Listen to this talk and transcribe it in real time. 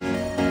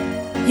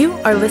You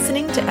are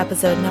listening to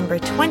episode number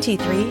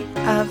 23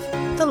 of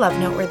The Love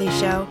Noteworthy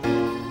Show.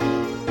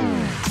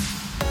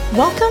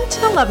 Welcome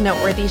to The Love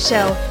Noteworthy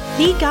Show,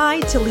 the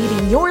guide to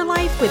leading your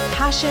life with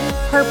passion,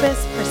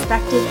 purpose,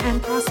 perspective,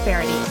 and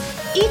prosperity.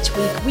 Each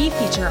week, we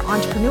feature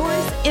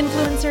entrepreneurs,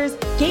 influencers,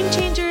 game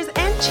changers,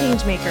 and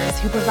change makers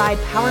who provide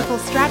powerful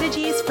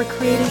strategies for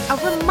creating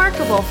a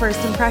remarkable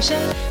first impression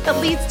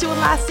that leads to a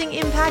lasting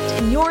impact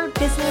in your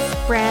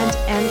business, brand,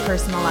 and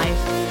personal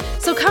life.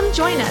 So come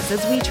join us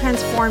as we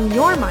transform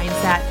your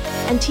mindset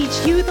and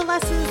teach you the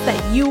lessons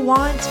that you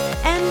want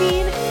and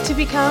need to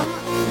become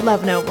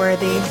love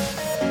noteworthy.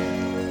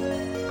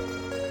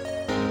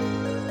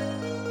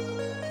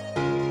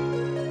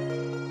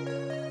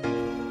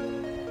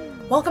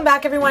 Welcome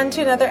back, everyone,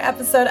 to another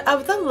episode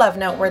of The Love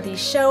Noteworthy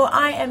Show.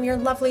 I am your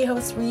lovely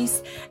host,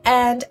 Reese,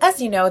 and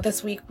as you know,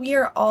 this week we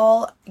are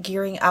all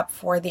gearing up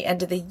for the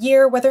end of the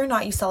year. Whether or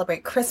not you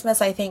celebrate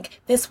Christmas, I think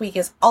this week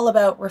is all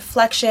about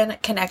reflection,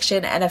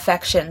 connection, and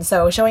affection.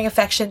 So showing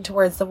affection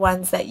towards the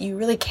ones that you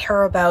really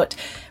care about,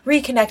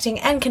 reconnecting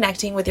and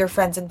connecting with your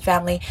friends and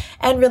family,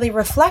 and really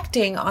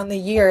reflecting on the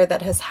year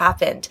that has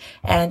happened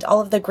and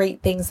all of the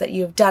great things that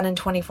you've done in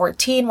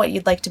 2014, what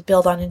you'd like to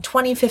build on in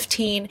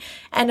 2015,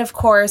 and of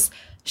course,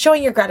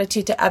 showing your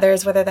gratitude to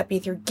others, whether that be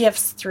through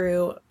gifts,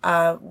 through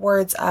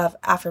words of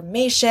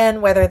affirmation,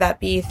 whether that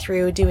be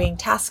through doing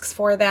tasks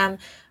for them,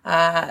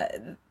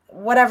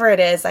 whatever it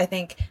is. I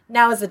think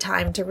now is the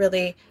time to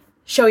really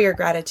show your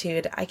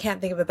gratitude. I can't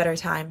think of a better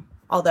time,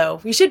 although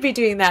we should be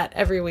doing that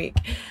every week.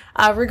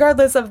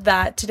 Regardless of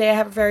that, today I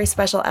have a very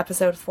special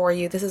episode for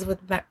you. This is with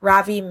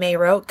Ravi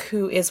Mayroke,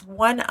 who is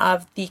one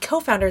of the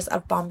co-founders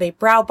of Bombay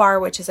Brow Bar,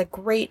 which is a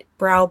great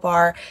brow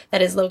bar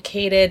that is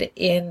located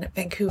in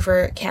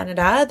Vancouver,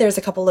 Canada. There's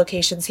a couple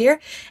locations here,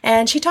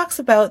 and she talks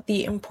about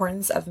the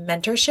importance of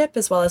mentorship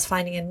as well as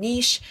finding a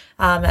niche,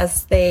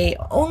 as they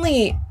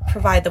only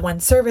provide the one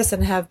service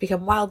and have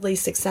become wildly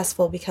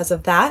successful because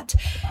of that.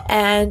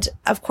 And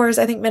of course,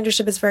 I think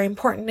mentorship is very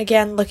important.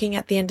 Again, looking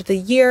at the end of the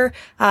year,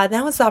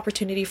 now is the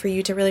opportunity for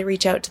you to really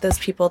reach out to those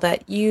people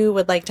that you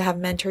would like to have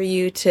mentor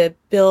you to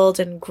build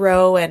and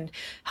grow and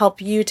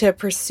help you to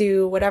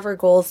pursue whatever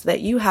goals that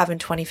you have in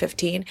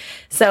 2015.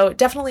 So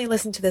definitely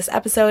listen to this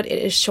episode. It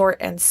is short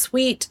and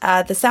sweet.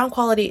 The sound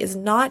quality is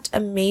not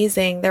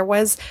amazing. There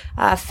was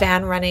a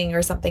fan running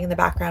or something in the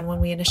background when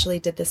we initially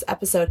did this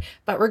episode,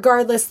 but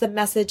regardless, the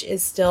message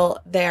is still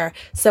there.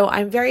 So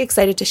I'm very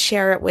excited to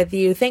share it with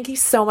you. Thank you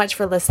so much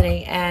for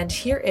listening. And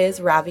here is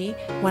Ravi,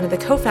 one of the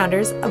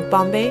co-founders of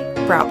Bombay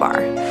Brow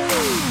Bar.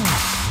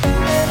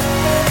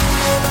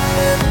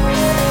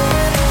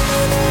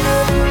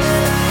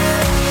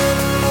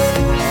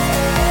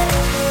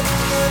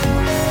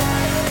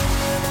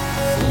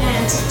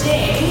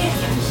 Today,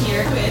 I'm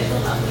here with the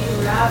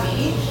lovely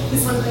Ravi,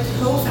 who's one of the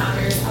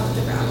co-founders of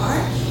the Brow Bar.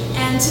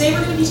 And today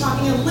we're going to be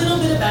talking a little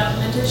bit about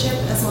mentorship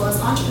as well as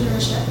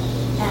entrepreneurship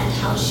and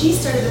how she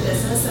started the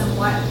business and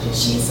what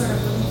she's sort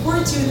of looking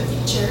forward to in the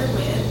future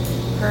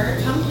with her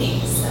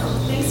company. So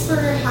thanks for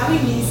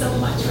having me so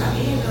much,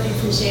 Ravi. I really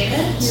appreciate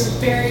it. You're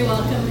very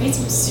welcome, Reese.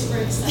 I'm super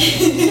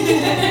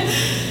excited.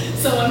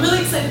 So I'm really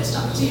excited to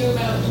talk to you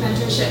about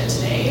mentorship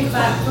today,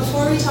 but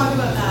before we talk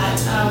about that,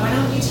 why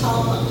don't you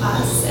tell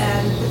us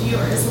and the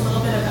viewers a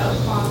little bit about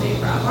Bombay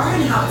Brow Bar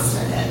and how it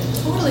started?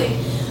 Totally.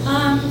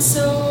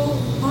 So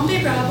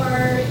Bombay Brow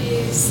Bar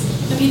is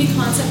a beauty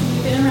concept.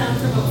 We've been around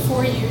for about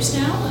 4 years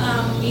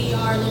now. We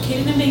are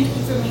located in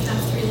Vancouver. We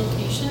have 3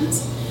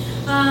 locations.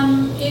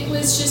 It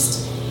was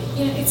just,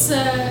 it's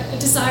a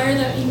desire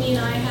that Amy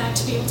and I had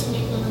to be able to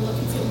make women look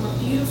and feel more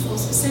beautiful.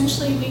 So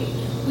essentially,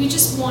 we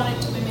just wanted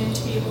women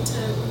to be able to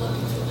look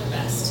and feel their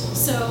best.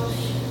 So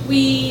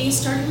we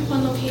started with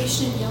one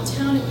location in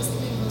Yaletown. It was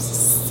the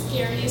most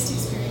scariest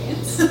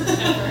experience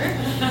ever.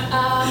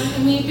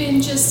 And we've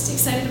been just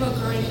excited about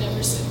growing it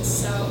ever since.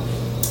 So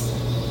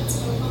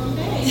that's about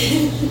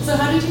Bombay. So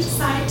how did you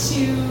decide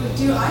to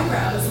do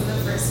eyebrows in the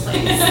first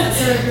place? That's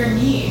sort of your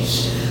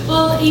niche.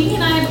 Well, Amy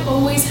and I have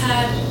always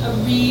had a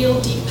real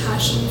deep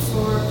passion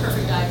for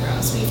perfect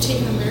eyebrows. We've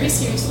taken them very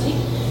seriously.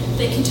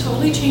 They can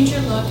totally change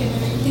your look, and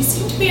they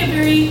seem to be a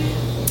very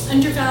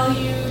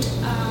undervalued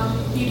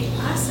beauty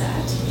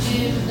asset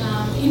in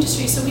the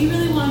industry. So we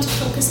really wanted to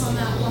focus on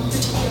that one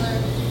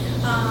particular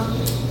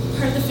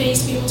part of the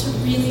face, be able to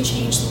really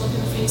change the look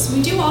of the face. So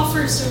we do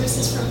offer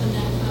services from the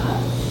neck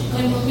up,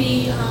 and we'll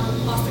be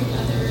offering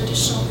other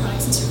additional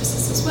products and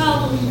services as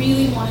well, but we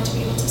really wanted to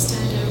be able to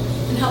stand out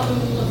and help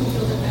women look and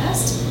feel their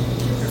best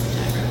through perfect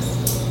eyebrows.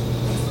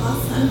 That's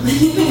awesome.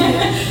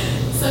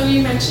 So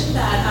you mentioned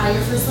that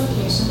your first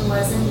location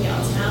was in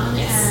Yaletown,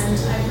 yes. And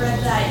I've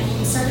read that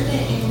you started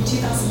it in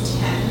 2010,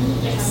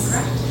 if I'm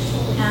correct.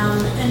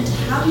 And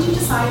how did you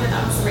decide that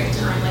that was the right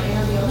time? Like, I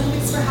know the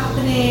Olympics were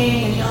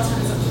happening, and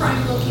Yaletown is a prime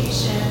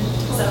location.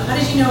 So how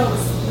did you know it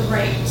was the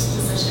right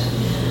decision?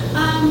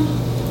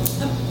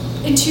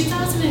 In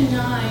 2009,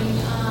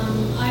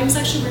 I was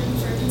actually working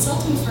for a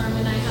consulting firm,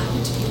 and I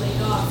happened to be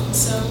laid off. And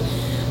so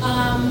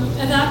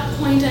at that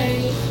point,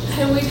 I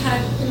had always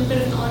had a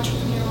bit of an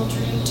entrepreneurial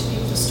dream to be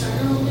able to start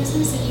our own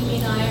business, and Amy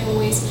and I have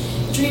always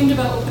always dreamed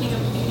about opening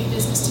up a beauty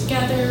business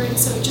together, and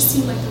so it just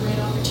seemed like the right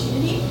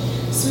opportunity.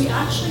 So we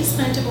actually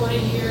spent about a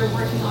year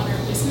working on our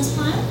business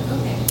plan.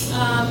 Okay.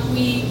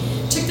 We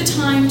took the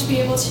time to be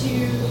able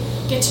to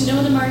get to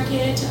know the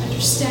market, to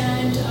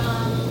understand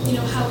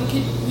how we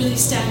could really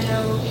stand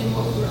out in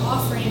what we were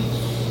offering.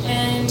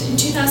 And in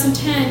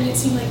 2010, it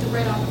seemed like the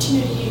right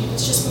opportunity. It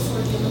was just before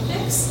the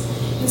Olympics.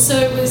 And so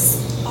it was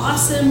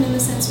awesome in the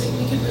sense that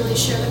we could really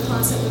share the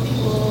concept with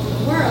people all over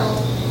the world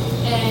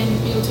and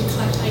be able to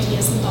collect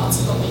ideas and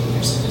thoughts about making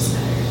our service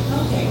better.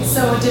 Okay,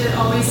 so did it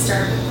always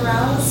start with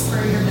brows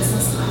for your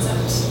business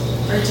concept?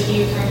 Or did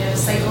you kind of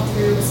cycle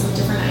through some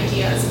different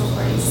ideas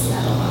before you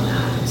settled on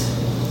that?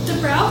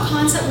 The brow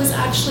concept was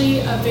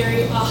actually a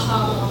very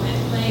aha moment.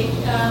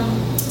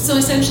 So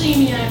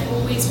essentially, I've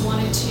always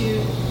wanted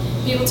to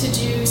be able to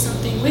do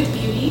something with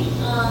beauty,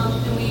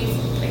 and we've,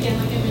 again,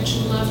 like I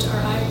mentioned, loved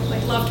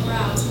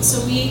brows, and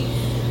so we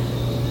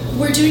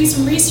were doing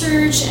some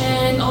research,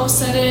 and all of a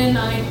sudden,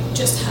 I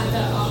just had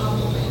that aha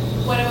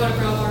moment. What about a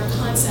brow bar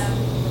concept?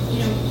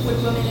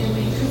 Would women in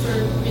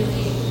Vancouver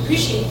really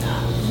appreciate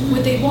that?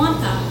 Would they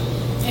want that?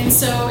 And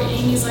so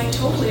Amy's like,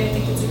 totally, I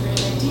think it's a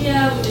great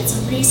idea. We did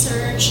some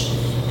research,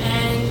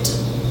 and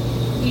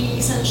we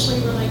essentially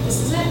were like,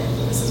 this is it.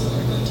 This is what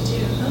we're going to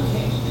do.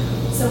 Okay.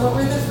 So what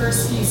were the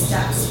first few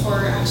steps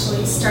for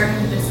actually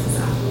starting the business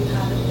after you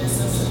had the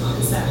business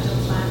concept and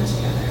plan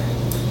together?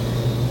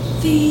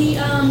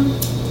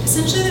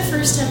 Essentially the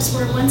first steps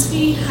were, once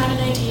we had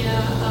an idea,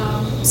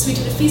 so we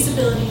did a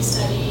feasibility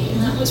study,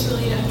 and that was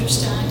really to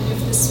understand if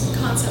this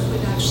concept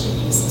would actually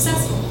be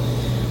successful.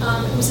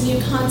 It was a new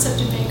concept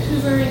in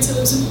Vancouver, and so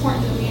it was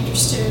important that we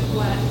understood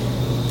what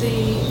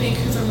the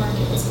Vancouver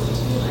market was going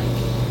to be like.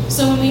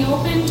 So when we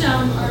opened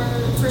our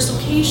first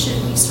location,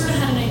 we sort of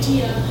had an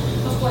idea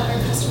of what our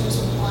customers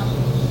would want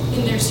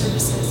in their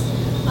services.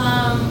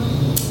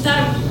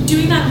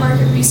 Doing that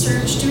market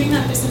research, doing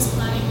that business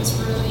planning was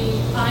really,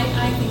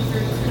 I think,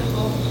 very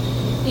critical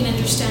in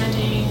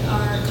understanding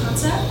our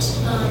concept,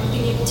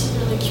 being able to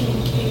really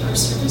communicate our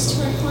service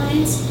to our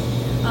clients,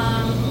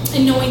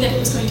 and knowing that it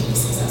was going to be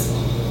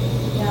successful.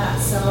 Yeah,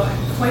 so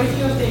quite a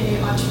few of the new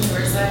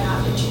entrepreneurs that I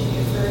have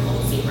interviewed for the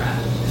Gold Zebra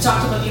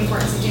talked about the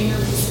importance of doing your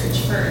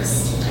research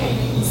first, right?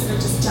 Instead of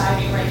just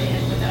diving right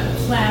in without a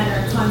plan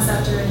or a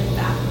concept or any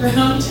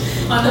background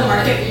on the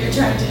market that you're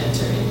trying to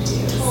enter into.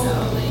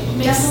 Totally.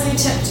 So definitely a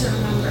tip to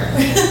remember.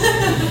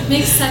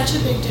 Makes such a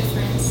big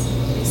difference.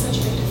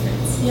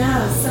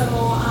 Yeah, so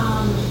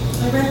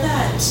I read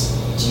that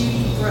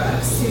Judy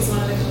Brooks, who's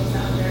one of the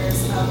co-founders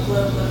of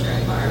Blow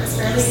Dry Bar, was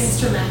fairly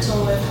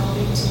instrumental with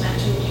helping to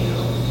mentor you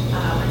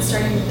when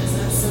starting the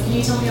business. So can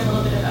you tell me a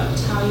little bit about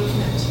how you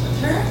connected with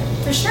her?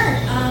 For sure.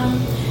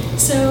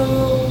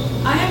 So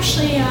I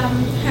actually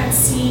had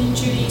seen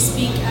Judy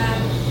speak at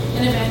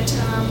an event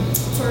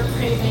for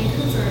Crave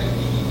Vancouver.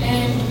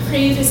 And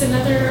Crave is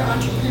another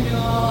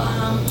entrepreneurial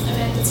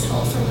event that's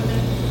held for women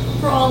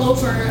who are all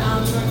over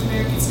North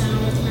America. It's now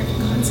a North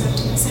American concept.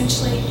 And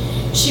essentially,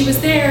 she was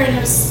there, and I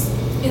was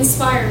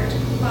inspired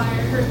by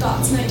her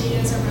thoughts and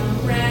ideas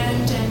around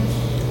brand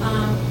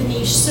and the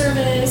niche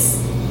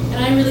service.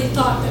 And I really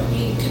thought that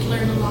we could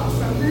learn a lot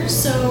from her.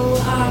 So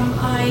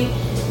I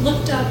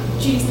looked up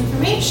Judy's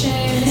information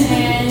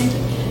and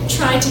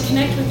tried to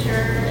connect with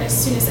her as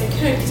soon as I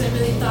could, because I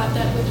really thought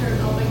that with her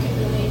help I could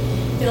really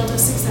build a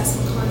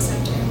successful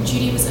concept. And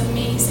Judy was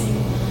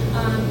amazing.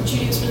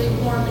 Judy was really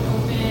warm and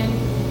open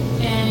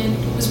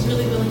and was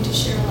really willing to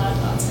share a lot of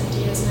thoughts and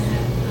ideas. And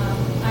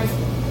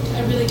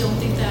I really don't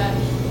think that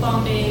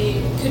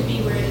Bombay could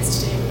be where it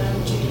is today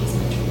without Judy's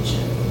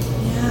mentorship.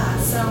 Yeah,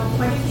 so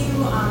quite a few,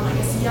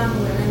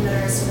 young women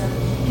that are sort of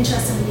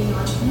interested in being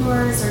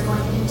entrepreneurs or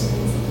going into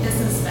these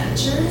business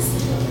ventures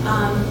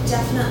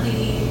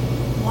definitely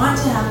want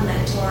to have a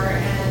mentor,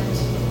 and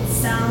it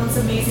sounds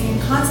amazing in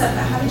concept,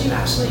 but how did you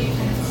actually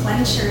kind of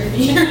clench her to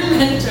be your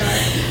mentor?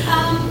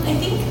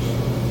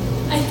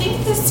 I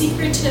think the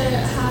secret to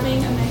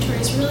having a mentor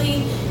is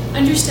really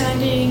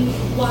understanding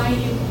why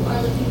you are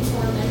looking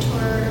for a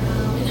mentor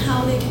and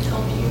how they can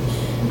help you.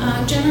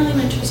 Generally,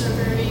 mentors are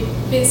very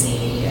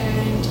busy,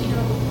 and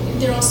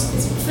they're also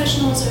busy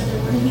professionals, or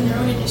they're working in their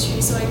own industry.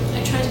 So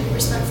I try to be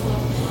respectful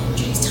of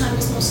Judy's time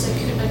as much as I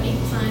could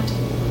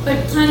by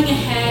planning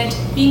ahead,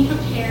 being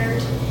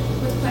prepared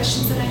with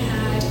questions that I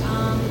had,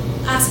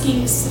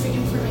 asking specific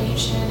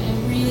information,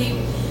 and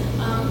really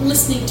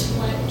listening to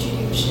what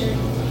Judy was sharing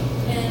with me.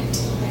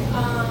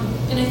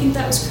 And I think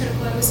that was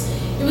critical.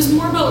 It was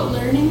more about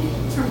learning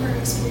from her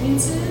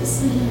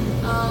experiences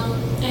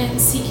and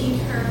seeking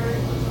her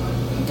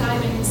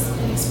guidance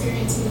and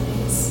experience in the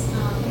things,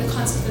 in the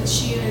concept that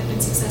she had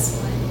been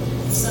successful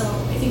in. So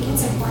I think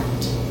it's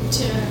important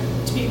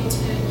to be able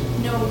to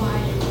know why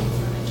you're looking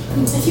for a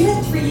mentor. If you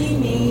had 3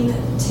 main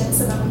tips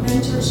about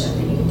mentorship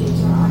that you could give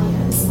to our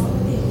audience, what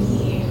would they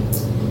be?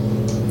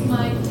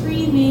 My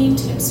 3 main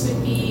tips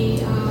would be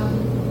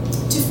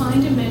to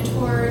find a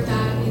mentor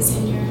that is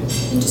in your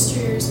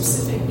industry or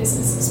specific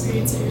business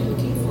experience that you're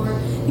looking for. I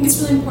think it's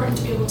really important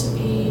to be able to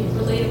be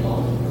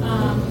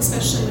relatable,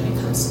 especially when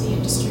it comes to the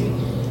industry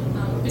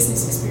or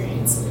business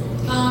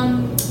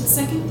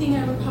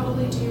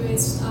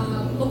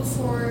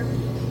for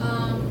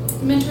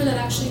a mentor that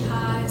actually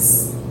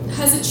has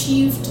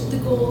achieved the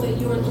goal that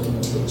you are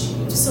looking to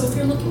achieve. So if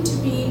you're looking to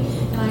be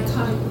an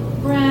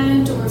iconic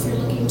brand, or if you're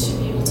looking to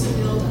be able to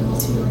build a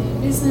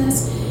multi-million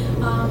business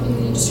in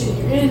the industry that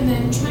you're in,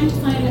 then trying to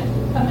find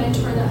a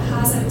mentor that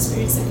has that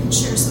experience that can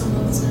share some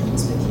of those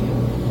learnings with you.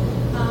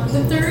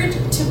 The third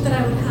tip that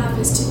I would have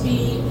is to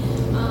be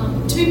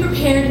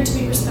prepared and to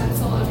be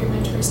respectful of your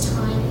mentor's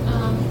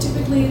time.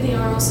 Typically, they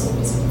are also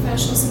busy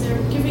professionals, and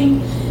they're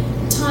giving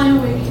time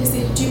away because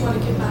they do want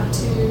to give back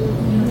to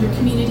their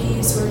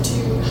communities or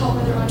to help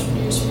other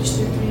entrepreneurs reach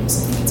their dreams.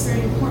 I think it's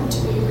very important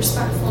to be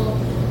respectful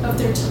of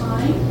their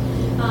time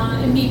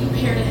and be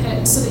prepared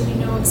ahead so that you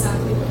know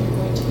exactly what you're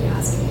going to be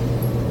asking.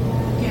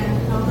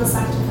 Again, it all goes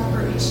back to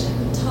preparation.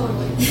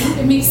 Totally.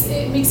 It makes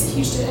a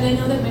huge difference, and I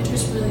know that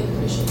mentors really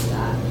appreciate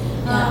that,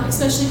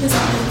 especially because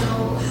they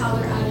know how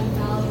they're adding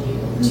value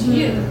to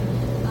you,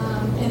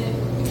 and it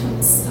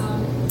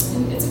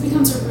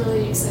becomes a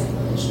really exciting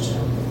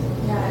relationship.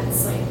 Yeah,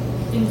 it's like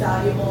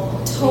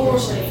invaluable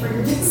Totally. for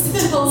your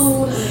business.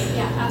 Totally.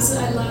 Yeah,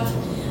 absolutely.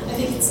 I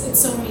think it's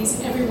so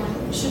amazing.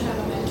 Everyone should have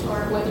a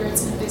mentor, whether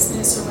it's in a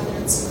business or whether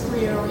it's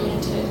career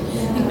oriented.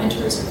 I think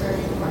mentors are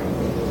very important.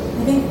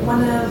 I think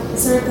one of the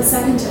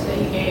second tip that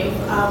you gave,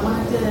 one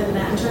of the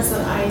mantras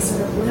that I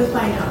sort of live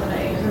by now that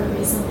I heard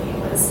recently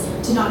was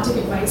to not take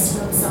advice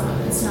from someone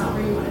that's not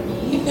where you want to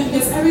be.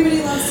 Because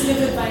everybody loves to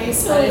give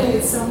advice, but I think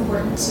it's so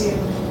important to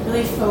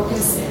really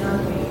focus in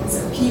on things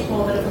or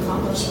people that have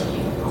accomplished what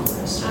you've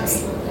accomplished. Right?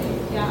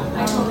 Absolutely. Yeah,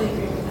 I totally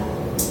agree with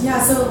that.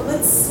 Yeah, so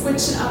let's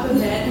switch it up a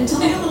bit and tell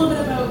me a little bit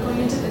about going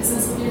into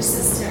business with your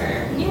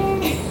sister.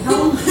 Yay!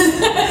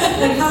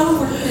 How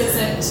worth is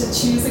it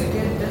to choose a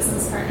good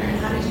business partner, and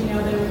how did you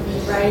know they would be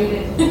right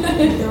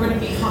and there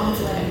wouldn't be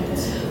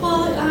conflict?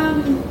 Well,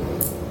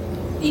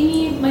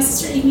 my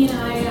sister Amy and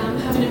I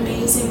have an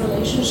amazing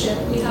relationship.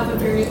 We have a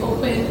very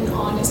open and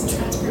honest and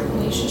transparent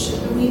relationship,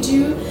 and we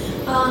do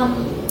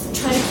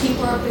try to keep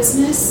our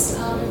business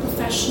and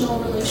professional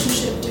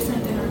relationship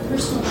different than our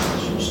personal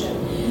relationship.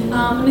 And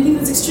I think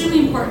that's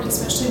extremely important,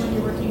 especially when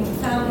you're working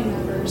with family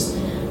members,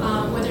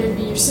 whether it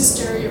be your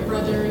sister, your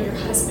brother, your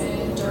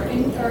husband, or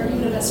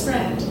even a best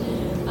friend.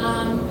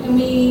 And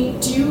we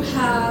do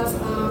have,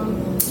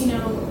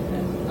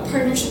 a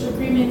partnership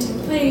agreement in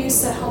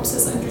place that helps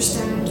us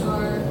understand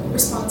our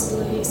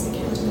responsibilities and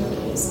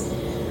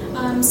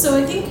accountabilities. So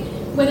I think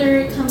whether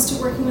it comes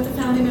to working with a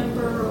family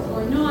member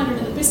or not, or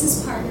another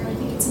business partner, I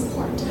think it's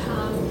important to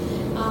have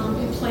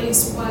in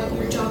place what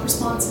your job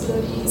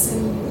responsibilities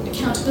and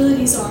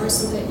accountabilities are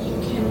so that you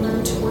can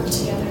learn to work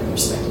together in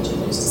respect to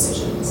those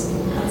decisions.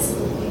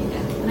 Absolutely.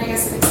 Yeah. And I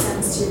guess it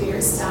extends to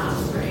your staff,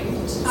 right?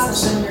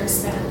 Absolutely. When you're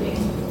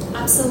expanding.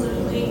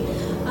 Absolutely.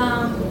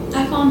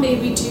 At Bombay,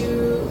 we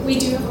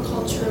do have a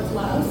culture of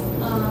love.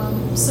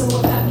 So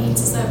what that means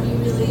is that we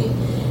really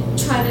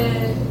try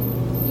to,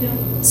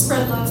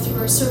 spread love through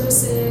our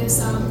services,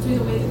 through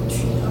the way that we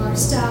treat our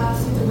staff,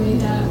 through the way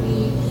that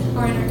we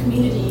are in our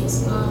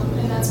communities,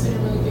 and that's been a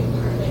really big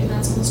part of it. And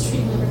that's almost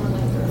treating everyone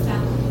like they're a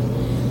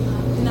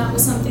family. And that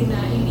was something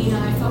that Amy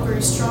and I felt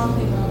very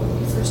strongly about when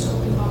we first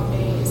opened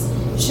Bombay, is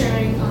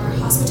sharing our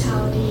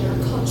hospitality, our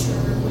culture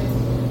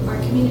with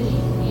our community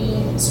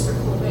in a super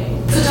cool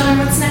way. So Donna,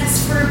 what's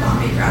next for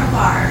Bombay Grab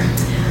Bar?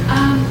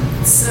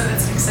 So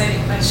that's an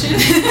exciting question.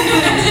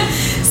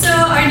 So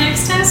our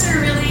next steps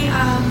are really,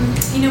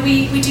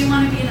 we do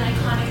want to be an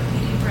iconic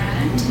beauty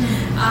brand,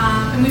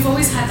 and we've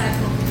always had that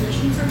global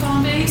vision for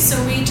Bombay. So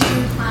we do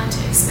plan to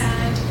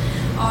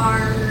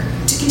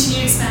continue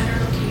to expand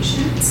our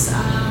locations,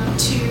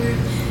 to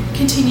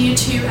continue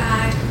to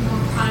add more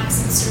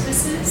products and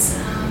services.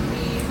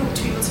 We hope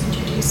to be able to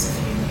introduce a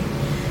few new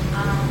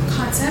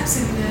concepts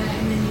in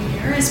the new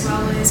year, as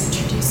well as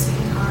introducing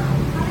our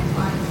own product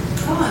line.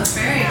 Oh, it's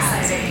very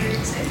exciting. So very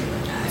excited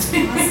about that.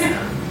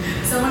 Awesome.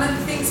 So one of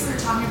the things we were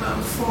talking about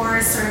before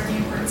is sort of the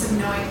importance of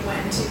knowing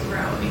when to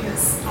grow,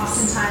 because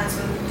oftentimes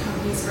when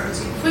companies grow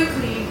too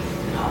quickly,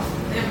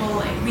 it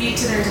will lead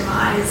to their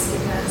demise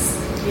because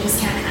you just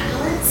can't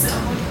handle it. So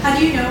how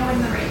do you know when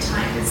the right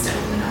time is to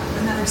open up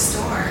another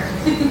store?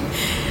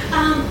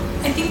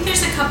 I think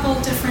there's a couple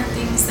different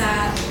things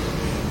that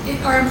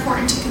are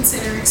important to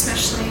consider,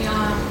 especially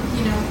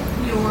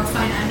your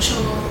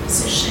financial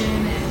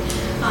position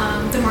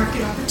and the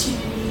market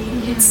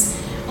opportunity. It's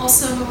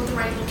also the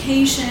right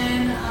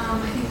location.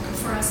 I think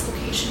for us,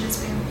 location has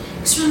been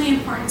extremely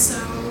important. So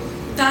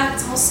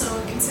that's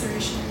also a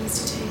consideration that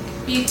needs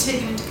to be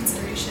taken into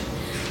consideration.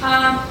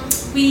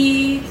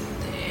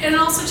 It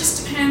also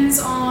just depends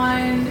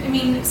on.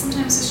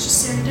 Sometimes it's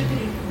just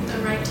serendipity, the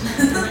right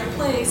time, the right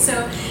place.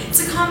 So it's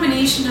a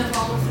combination of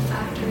all of the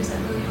factors that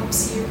really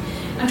helps you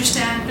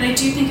understand. But I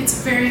do think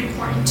it's very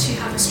important to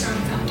have a strong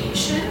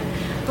foundation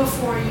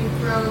before you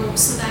grow,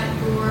 so that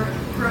your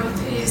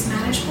growth is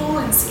manageable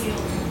and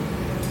scalable.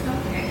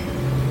 Okay.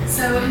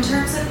 So in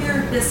terms of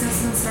your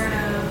business and sort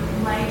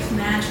of life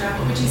mantra,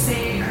 what would you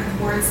say are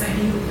the words that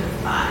you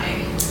live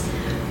by?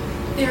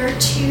 There are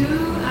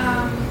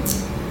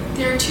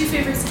two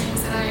favorite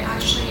sayings that I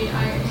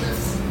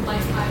live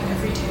life by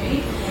every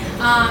day.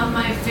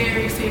 My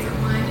very favorite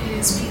one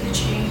is "Be the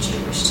change you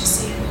wish to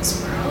see in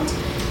this world,"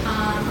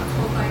 a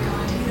quote by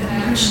Gandhi that I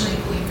actually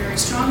believe very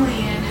strongly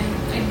in,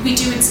 and we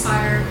do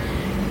inspire,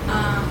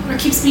 or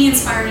keeps me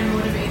inspired and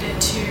motivated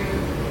to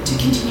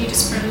continue to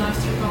spread love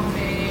through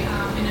Bombay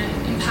and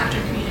impact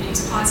our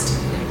communities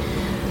positively.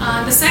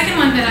 The second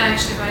one that I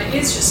actually buy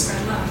is just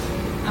spread love.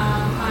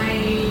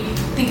 I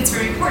think it's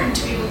very important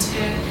to be able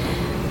to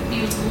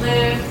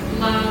live,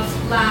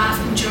 love, laugh,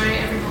 enjoy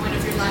every moment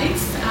of your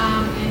life,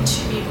 and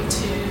to be able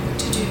to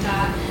do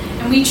that.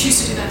 And we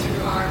choose to do that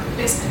through our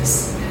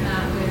business, and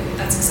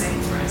that's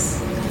exciting for us.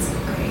 That's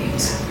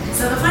great.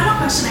 So the final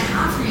question I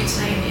have for you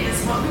tonight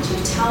is, what would you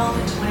tell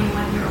the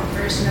 21-year-old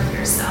version of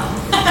yourself?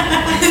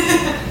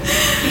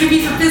 It could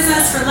be for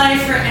business, for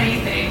life, for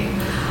anything.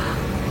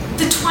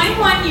 The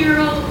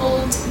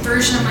 21-year-old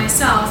version of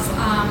myself,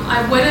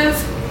 I would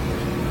have.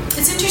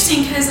 It's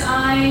interesting because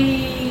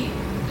I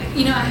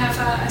have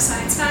a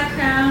science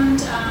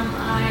background.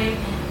 I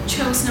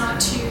chose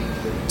not to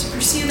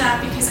pursue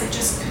that because I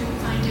just couldn't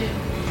find it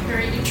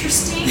very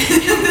interesting.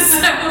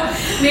 So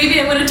maybe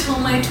I would have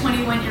told my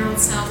 21-year-old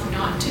self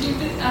not to do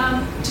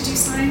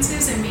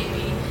sciences and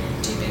maybe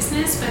do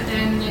business. But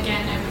then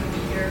again, I wouldn't be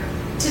here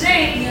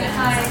today if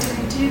I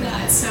didn't do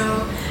that.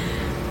 So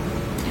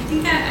I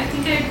think I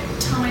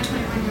tell my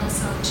 21-year-old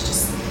self to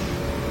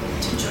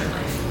enjoy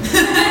life.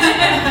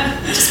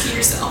 Just be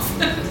yourself.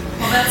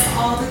 Well, that's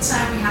all the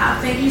time we have.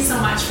 Thank you so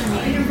much for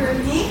meeting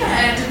me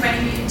and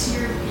inviting me into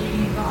your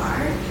beauty bar.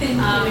 Thank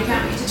you. We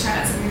can't wait to try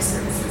out some of your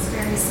services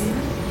very soon.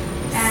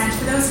 And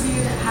for those of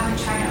you that haven't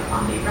tried out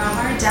Bombay Brow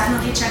Bar,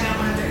 definitely check out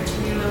one of their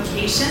 3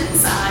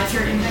 locations. If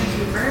you're in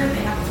Vancouver,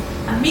 they have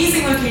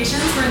amazing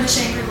locations. We're in the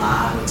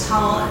Shangri-La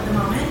Hotel at the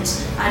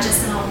moment,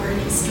 just in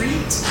Alberni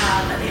Street,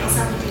 but they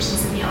also have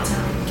locations in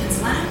Yaletown and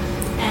Kitsilano.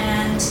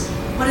 And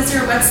what is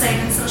your website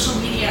and social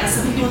media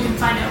so people can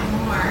find out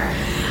more?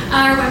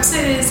 Our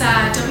website is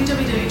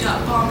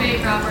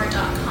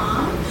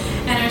www.bombaybrowbar.com,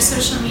 and our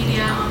social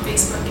media on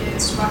Facebook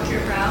is Rock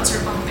Your Brows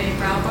or Bombay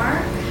Brow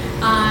Bar,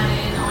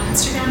 and on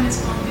Instagram is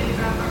Bombay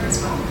Brow Bar as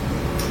well.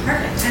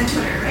 Perfect. And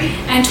Twitter, right?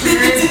 And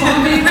Twitter is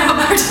Bombay Brow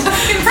Bar.